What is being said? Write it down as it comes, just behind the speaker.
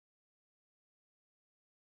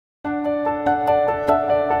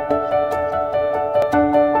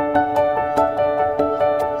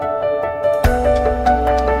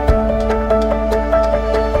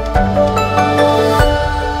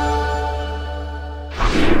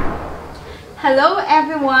Hello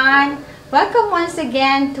everyone! Welcome once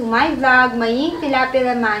again to my vlog, Maying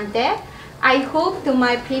Pilapil-Amante. I hope to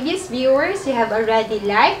my previous viewers you have already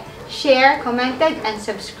liked, shared, commented, and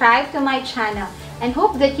subscribed to my channel, and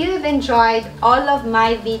hope that you have enjoyed all of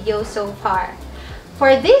my videos so far.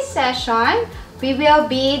 For this session, we will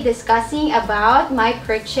be discussing about my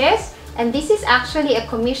purchase, and this is actually a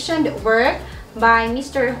commissioned work by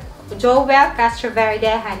Mr. Joel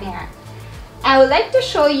Castroverde Haner. I would like to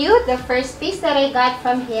show you the first piece that I got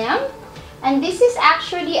from him, and this is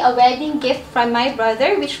actually a wedding gift from my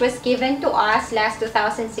brother which was given to us last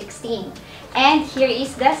 2016. And here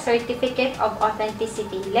is the certificate of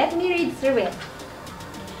authenticity. Let me read through it.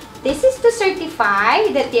 This is to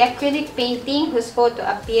certify that the acrylic painting whose photo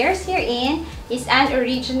appears herein is an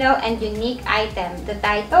original and unique item. The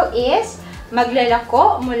title is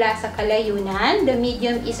Maglalako Mula sa Kalayunan. The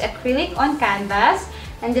medium is acrylic on canvas,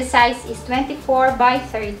 and the size is 24 by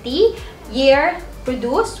 30. Year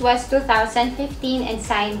produced was 2015 and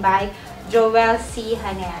signed by Joel C.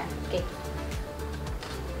 Haner. Okay.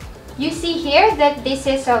 You see here that this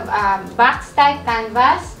is of box type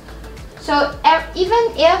canvas. So even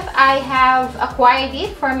if I have acquired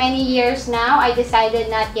it for many years now, I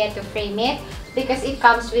decided not yet to frame it because it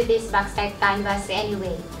comes with this box type canvas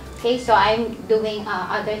anyway. Okay, so I'm doing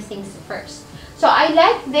other things first. So I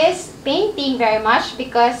like this painting very much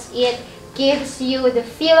because it gives you the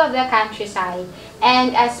feel of the countryside.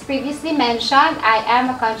 And as previously mentioned, I am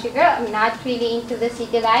a country girl. I'm not really into the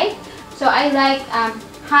city life. So I like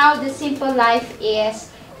how the simple life is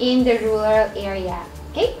in the rural area.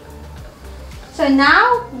 Okay? So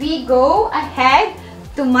now we go ahead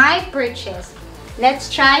to my purchase. Let's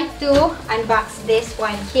try to unbox this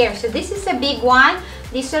one here. So this is a big one.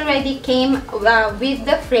 This already came with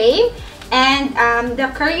the frame. And the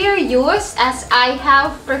courier used, as I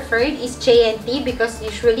have preferred, is J&T because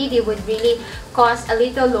usually they would really cost a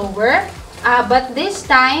little lower. But this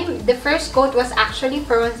time, the first quote was actually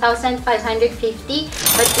for 1,550,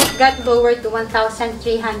 but it got lowered to 1,320.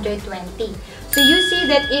 So you see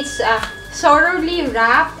that it's thoroughly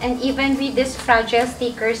wrapped, and even with these fragile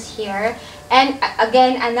stickers here. And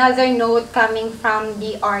again, another note coming from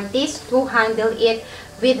the artist to handle it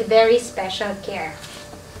with very special care.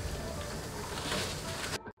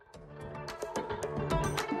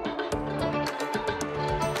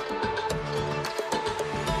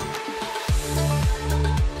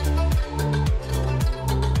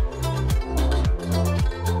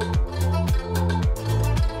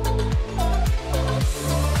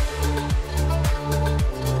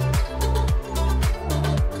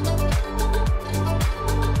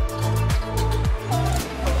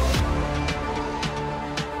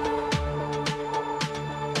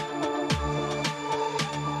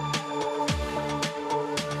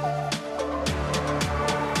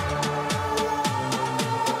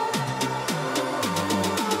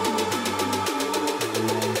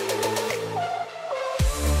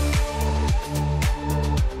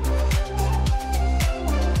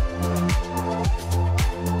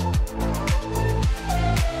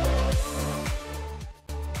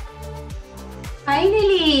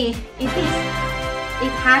 Finally,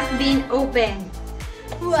 it has been opened.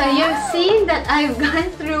 Wow. So you've seen that I've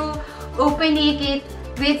gone through opening it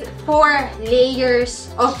with 4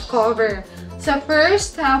 layers of cover. So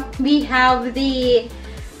first, we have the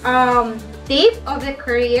tape of the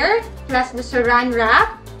courier plus the saran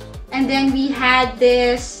wrap, and then we had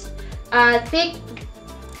this thick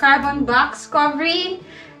carbon box covering,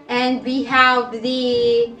 and we have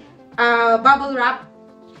the bubble wrap,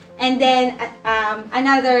 and then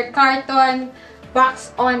another carton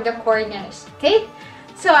box on the corners. Okay,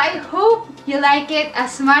 so I hope you like it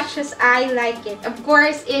as much as I like it. Of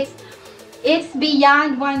course, it's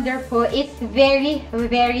beyond wonderful. It's very,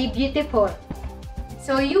 very beautiful.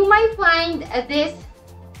 So you might find this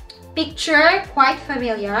picture quite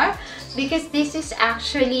familiar because this is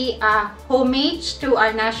actually a homage to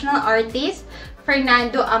our national artist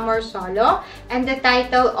Fernando Amorsolo, and the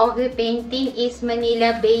title of the painting is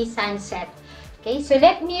Manila Bay Sunset. Okay, so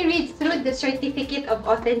let me read through the certificate of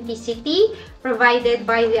authenticity provided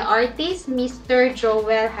by the artist, Mr.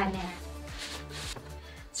 Joel Haner.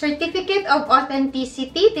 Certificate of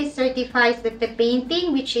authenticity. This certifies that the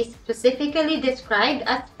painting, which is specifically described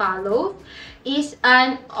as follows, is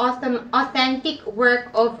an authentic work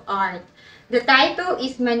of art. The title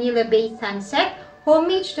is Manila Bay Sunset,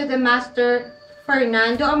 homage to the master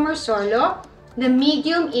Fernando Amorsolo. The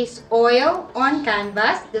medium is oil on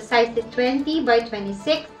canvas. The size is 20 by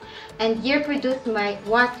 26 and year produced by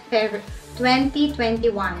February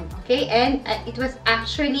 2021. Okay, and it was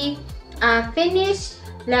actually finished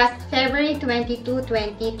last February 22,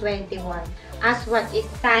 2021. as what is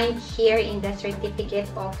signed here in the certificate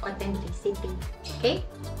of authenticity. Okay?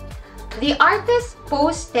 The artist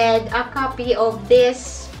posted a copy of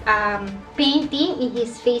this painting in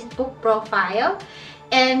his Facebook profile,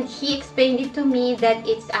 and he explained it to me that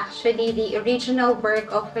it's actually the original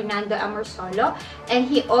work of Fernando Amorsolo, and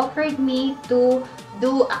he offered me to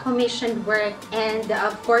do a commissioned work, and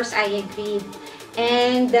of course I agreed.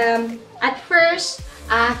 And at first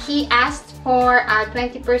he asked for a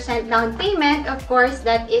 20% down payment. Of course,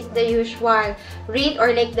 that is the usual rate,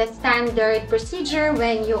 or like the standard procedure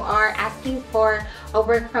when you are asking for a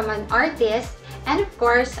work from an artist. And of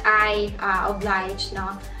course I obliged,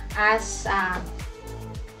 no, as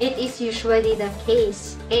it is usually the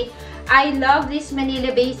case. Okay, I love this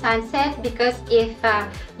Manila Bay Sunset because if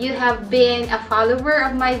you have been a follower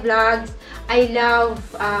of my vlogs, I love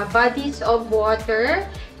bodies of water,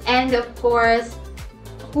 and of course,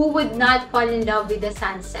 who would not fall in love with the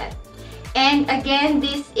sunset? And again,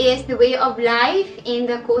 this is the way of life in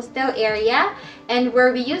the coastal area, and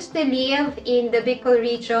where we used to live in the Bicol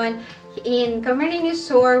region in Camarines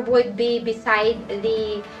Sur would be beside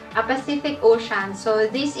the Pacific Ocean. So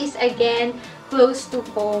this is again close to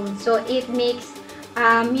home. So it makes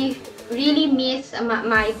me really miss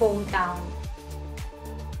my hometown.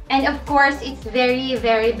 And of course, it's very,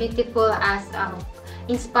 very beautiful, as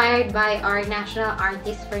inspired by our national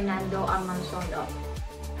artist Fernando Amorsolo.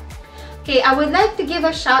 Okay, I would like to give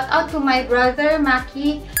a shout out to my brother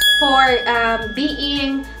Maki for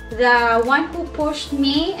being the one who pushed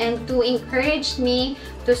me and to encourage me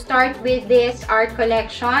to start with this art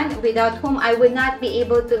collection, without whom I would not be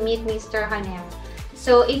able to meet Mr. Haner.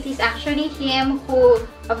 So it is actually him who,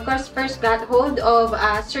 of course, first got hold of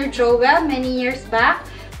Sir Joel many years back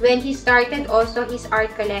when he started also his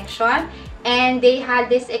art collection. And they had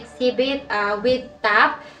this exhibit with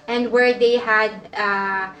tap, and where they had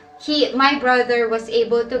my brother was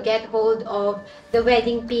able to get hold of the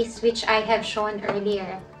wedding piece which I have shown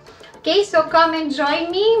earlier. Okay, so come and join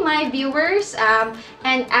me, my viewers,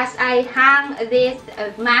 and as I hang this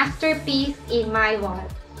masterpiece in my wall.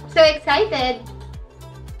 So excited!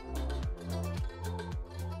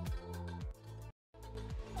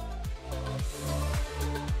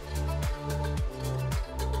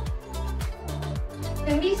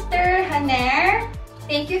 To Mr. Haner,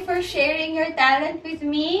 thank you for sharing your talent with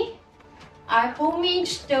me. Our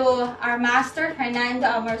homage to our master Fernando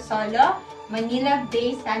Amorsolo, Manila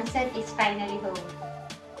Bay Sunset is finally home.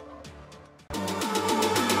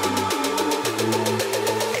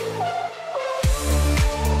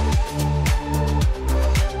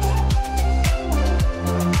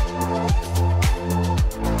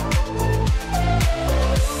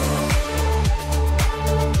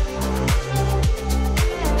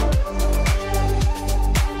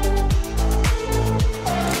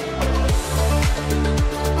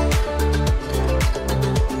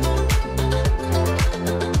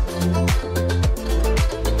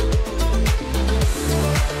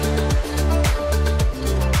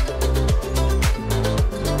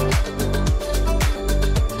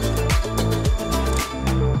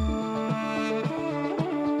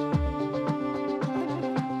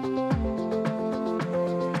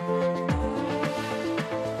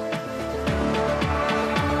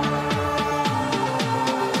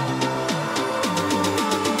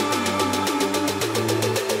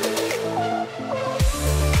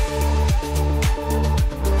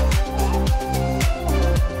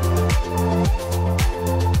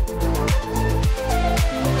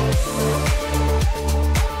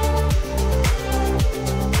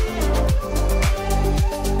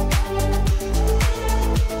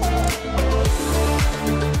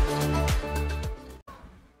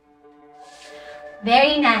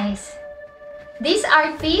 Very nice! This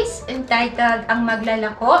art piece, entitled Ang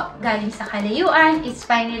Maglalako, Galing sa Kalayuan, is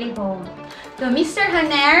finally home. To Mr.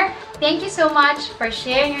 Haner, thank you so much for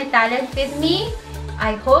sharing your talent with me.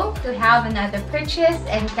 I hope to have another purchase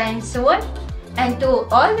anytime soon. And to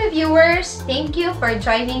all the viewers, thank you for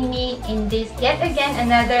joining me in this yet again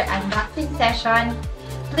another unboxing session.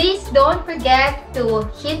 Please don't forget to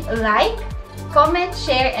hit like, comment,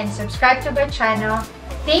 share, and subscribe to our channel.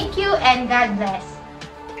 Thank you and God bless.